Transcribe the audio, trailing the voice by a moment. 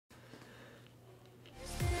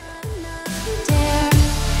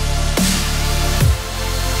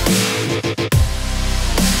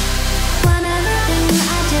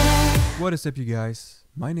What is up, you guys?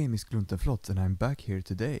 My name is Gluntaflott and I'm back here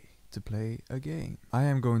today to play a game. I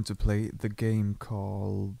am going to play the game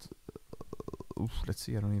called... let's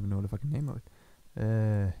see, I don't even know the fucking name of it.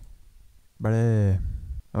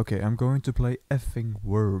 Okay, I'm going to play Effing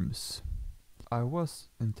Worms. I was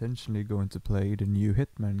intentionally going to play the new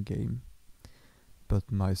Hitman game, but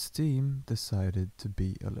my Steam decided to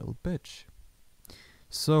be a little bitch.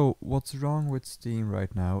 So, what's wrong with Steam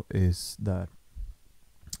right now is that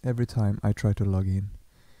every time I try to log in,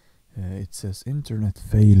 it says internet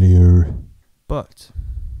failure. But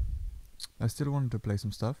I still wanted to play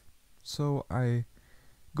some stuff, so I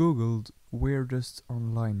googled weirdest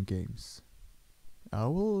online games. I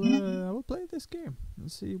will play this game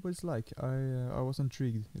and see what it's like. I was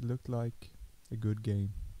intrigued. It looked like a good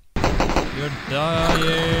game. You're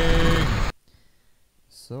dying.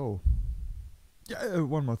 So, yeah,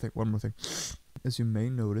 one more thing. As you may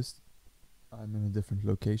notice, I'm in a different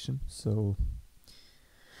location, so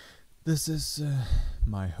this is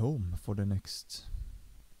my home for the next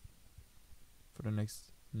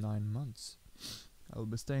 9 months. I'll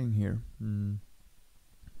be staying here.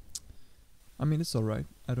 I mean, it's alright.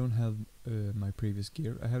 I don't have my previous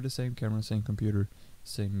gear. I have the same camera, same computer,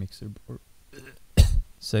 same mixer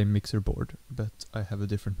board, but I have a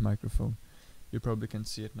different microphone. You probably can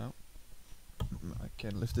see it now. I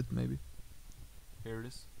can lift it maybe. Here it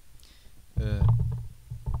is.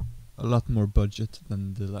 A lot more budget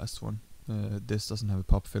than the last one. This doesn't have a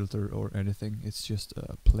pop filter or anything. It's just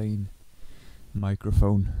a plain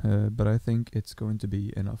microphone, but I think it's going to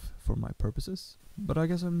be enough for my purposes. But I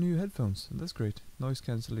got some new headphones, and that's great. Noise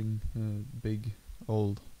cancelling, big,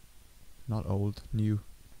 new,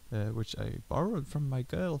 which I borrowed from my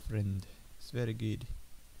girlfriend. It's very good.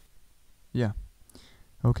 Yeah.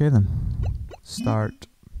 Okay then. Start.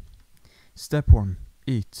 Step 1,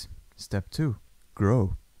 eat. Step 2,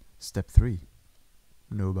 grow. Step 3,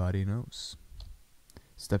 nobody knows.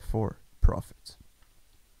 Step 4, profit.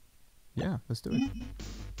 Yeah, let's do it.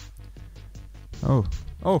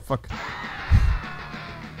 Oh fuck.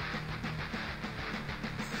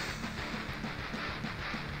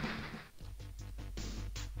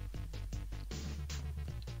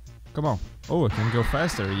 Come on. Oh, it can go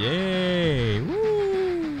faster. Yay! Woo!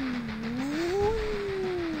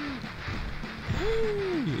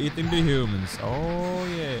 Eating the humans. Oh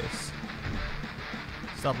yes.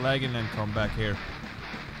 Stop lagging and come back here.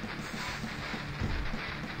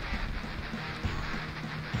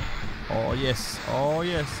 Oh yes. Oh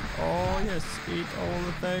yes. Oh yes. Eat all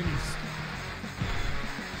the things.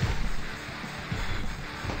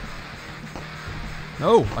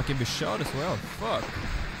 No, I can be shot as well. Fuck.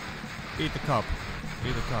 Eat the cup.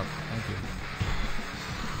 Eat the cup. Thank you.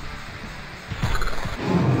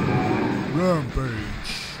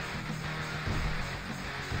 Rampage.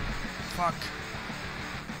 Fuck.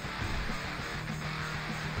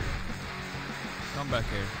 Come back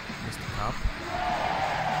here, Mr. Cop.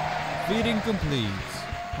 Feeding complete.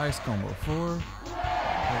 Highest combo 4.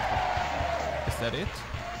 Is that it?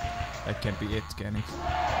 That can't be it, can it?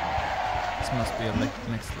 This must be a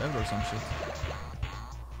next level or some shit.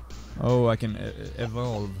 Oh, I can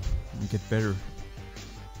evolve and get better.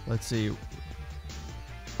 Let's see.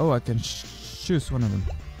 Oh, I can choose one of them.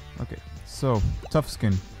 Okay, so tough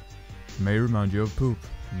skin. May remind you of poop.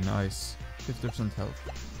 Nice. 50% health.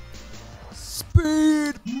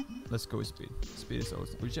 Speed! Let's go with speed. Speed is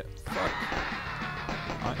always... Oh, yeah. Fuck!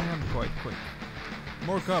 I am quite quick.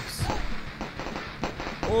 More cups!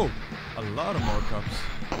 Oh! A lot of more cups.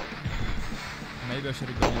 Maybe I should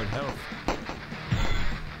have gone with health.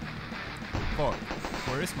 Fuck.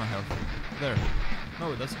 Where is my health? There.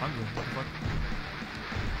 No, that's 100. What the fuck?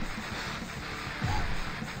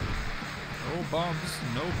 No bombs.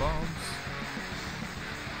 No bombs.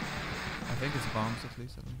 I think it's bombs at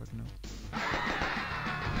least. I don't fucking know.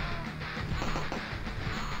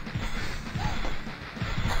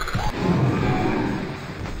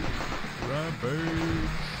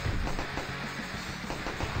 Rampage.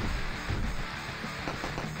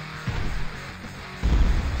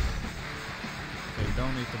 Okay,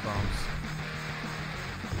 don't eat the bombs.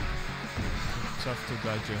 Tough to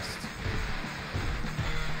digest.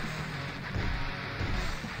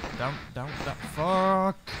 Down,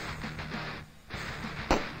 fuck!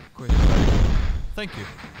 Quit. Thank you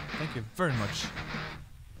very much.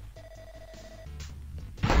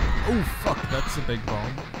 Oh fuck, that's a big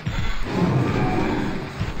bomb.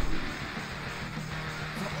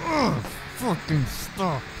 Ugh, fucking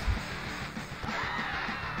stop!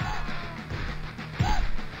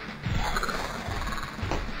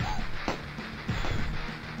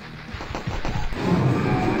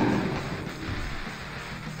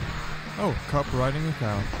 Oh, cop riding a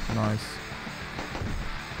cow. Nice.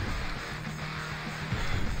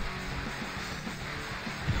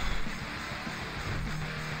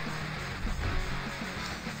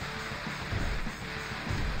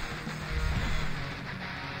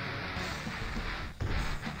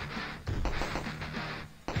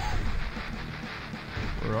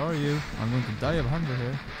 Where are you? I'm going to die of hunger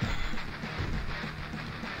here.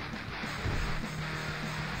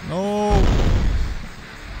 No!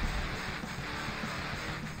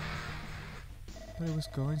 But it was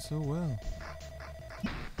going so well.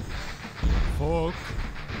 Fuck!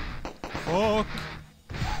 Fuck!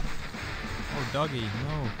 Oh, doggy,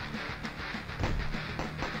 no.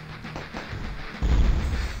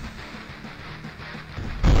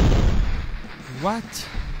 What?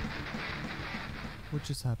 What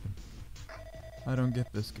just happened? I don't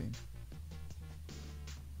get this game.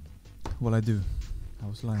 Well, I do. I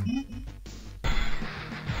was lying.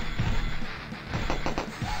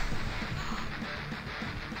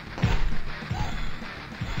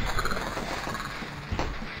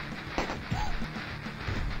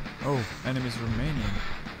 Oh, enemies remaining.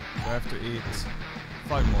 So I have to eat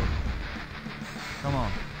 5 more. Come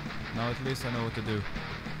on. Now at least I know what to do.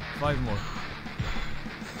 5 more.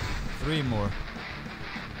 3 more.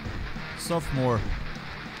 Sophomore.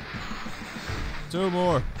 2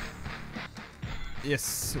 more.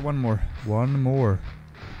 Yes, 1 more. 1 more.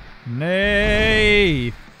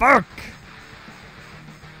 Nay! Fuck!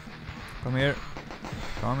 Come here.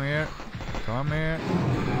 Come here. Come here.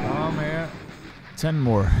 Come here. 10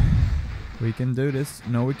 more. We can do this.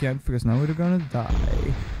 No, we can't, because now we're gonna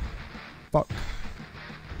die. Fuck.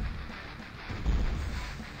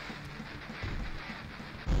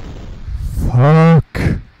 Fuck.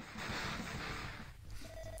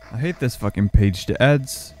 I hate this fucking page. The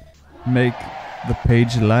ads make the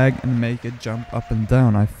page lag and make it jump up and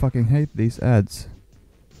down. I fucking hate these ads.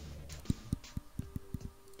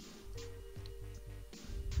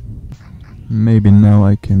 Maybe now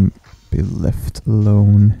I can be left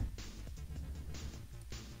alone.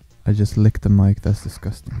 I just licked the mic, that's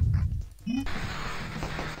disgusting.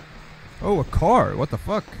 Oh, a car! What the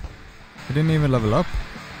fuck? I didn't even level up.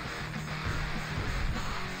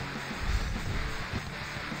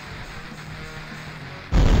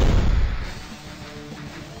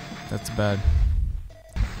 That's bad.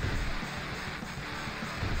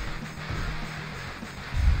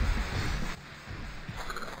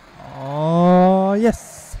 Oh,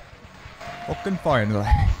 yes! Fucking finally.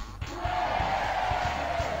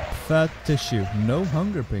 Fat tissue, no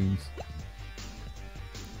hunger pains.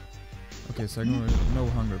 Okay, so I'm going with no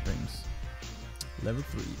hunger pains. Level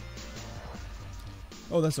 3.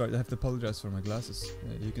 Oh, that's right, I have to apologize for my glasses.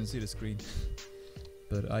 You can see the screen.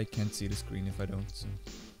 But I can't see the screen if I don't, so...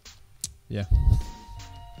 Yeah.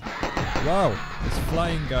 Wow! It's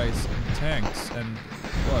flying guys and tanks and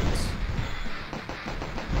what?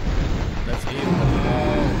 Let's eat them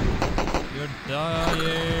all! You're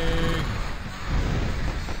dying!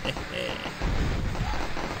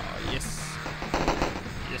 Oh, yes!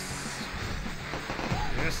 Yes!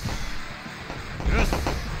 Yes! Yes!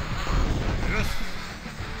 Yes!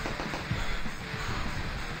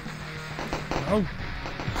 Oh!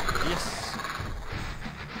 Yes!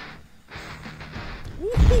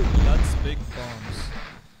 Woohoo! That's big bombs.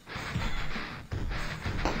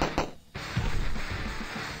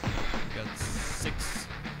 We got 6.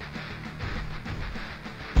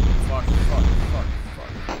 Fuck, fuck, fuck,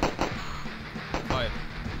 fuck. 5.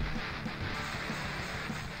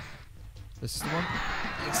 This is the one?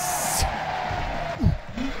 Yes!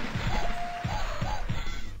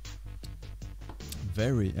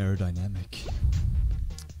 Very aerodynamic.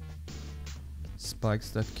 Spikes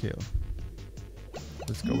that kill.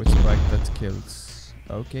 Let's go with spike that kills.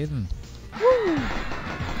 Okay then. Woo!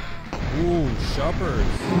 Ooh, shoppers!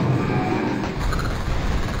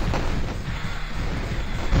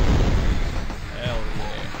 Hell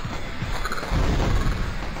yeah.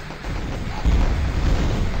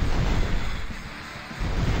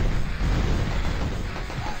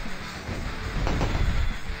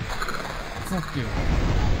 Fuck you.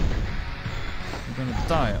 You're gonna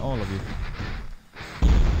die, all of you.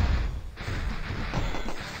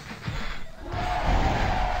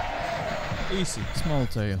 Easy, small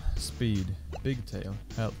tail, speed, big tail,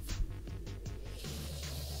 health.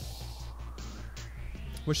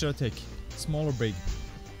 What should I take? Small or big?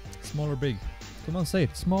 Small or big? Come on, say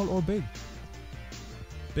it. Small or big?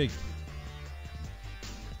 Big.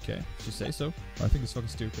 Okay, if you say so. I think it's fucking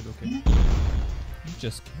stupid, okay. I'm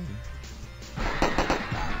just kidding.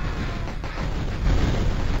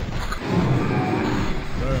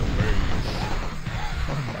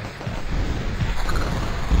 Oh my god.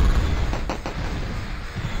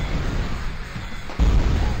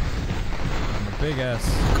 big ass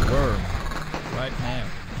worm right now.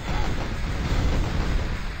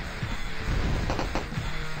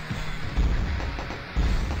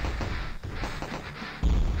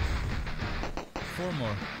 Four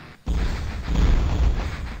more.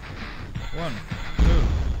 1, 2,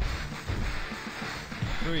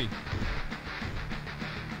 3.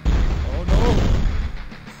 Oh no!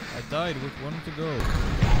 I died with 1 to go.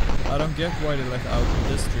 I don't get why they let out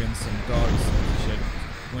pedestrians and dogs and shit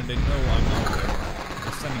when they know I'm out there.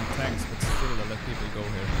 They're sending tanks, but still they let people go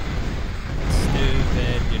here.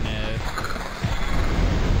 Stupid, you know.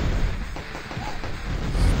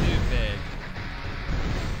 Stupid.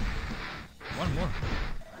 1 more.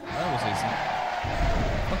 That was easy.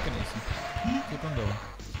 Fucking easy. Keep on going.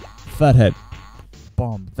 Fathead.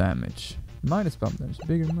 Bomb damage. Minus bomb damage.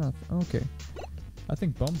 Bigger math. Okay. I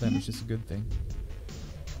think bomb damage is a good thing.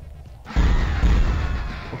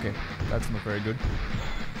 Okay, that's not very good.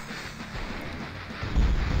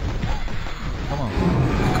 Come on.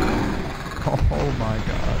 Oh my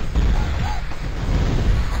god.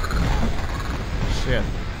 Shit.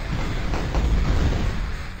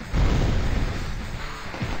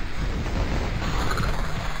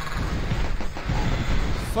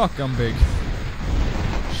 Fuck, I'm big.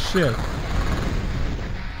 Shit.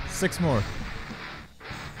 6 more.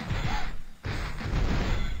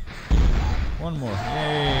 1 more.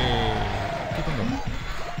 Yay! Keep on going.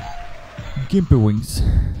 Gimpy wings.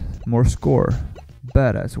 More score.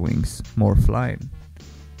 Badass wings. More flying.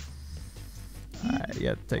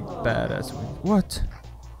 Yeah, take badass wings. What?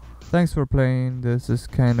 Thanks for playing. This is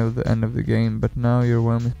kind of the end of the game, but now your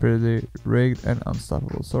worm is pretty rigged and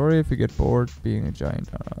unstoppable. Sorry if you get bored being a giant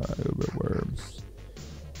uber worms.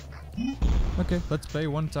 Okay, let's play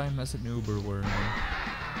one time as an uber worm.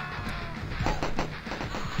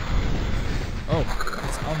 Oh,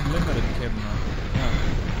 it's unlimited cable now. Yeah.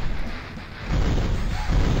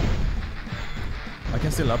 I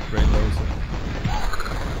can still upgrade those.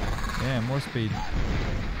 Yeah, more speed.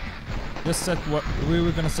 Just set what we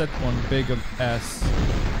were gonna set one big ass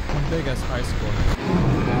high score.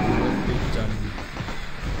 Big jungle.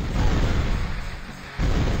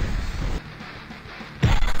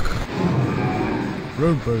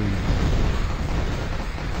 Roadbird.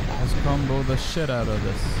 Let's combo the shit out of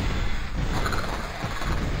this.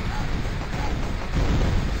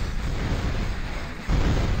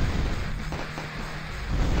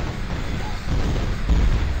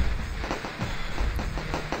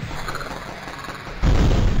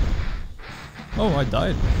 Oh, I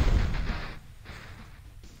died.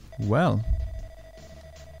 Well.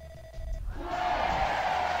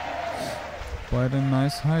 Quite a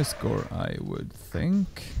nice high score, I would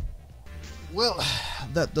think. Well,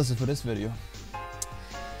 that does it for this video.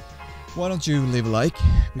 Why don't you leave a like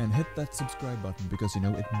and hit that subscribe button, because you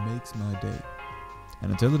know it makes my day.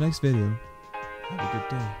 And until the next video, have a good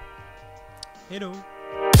day. Hello.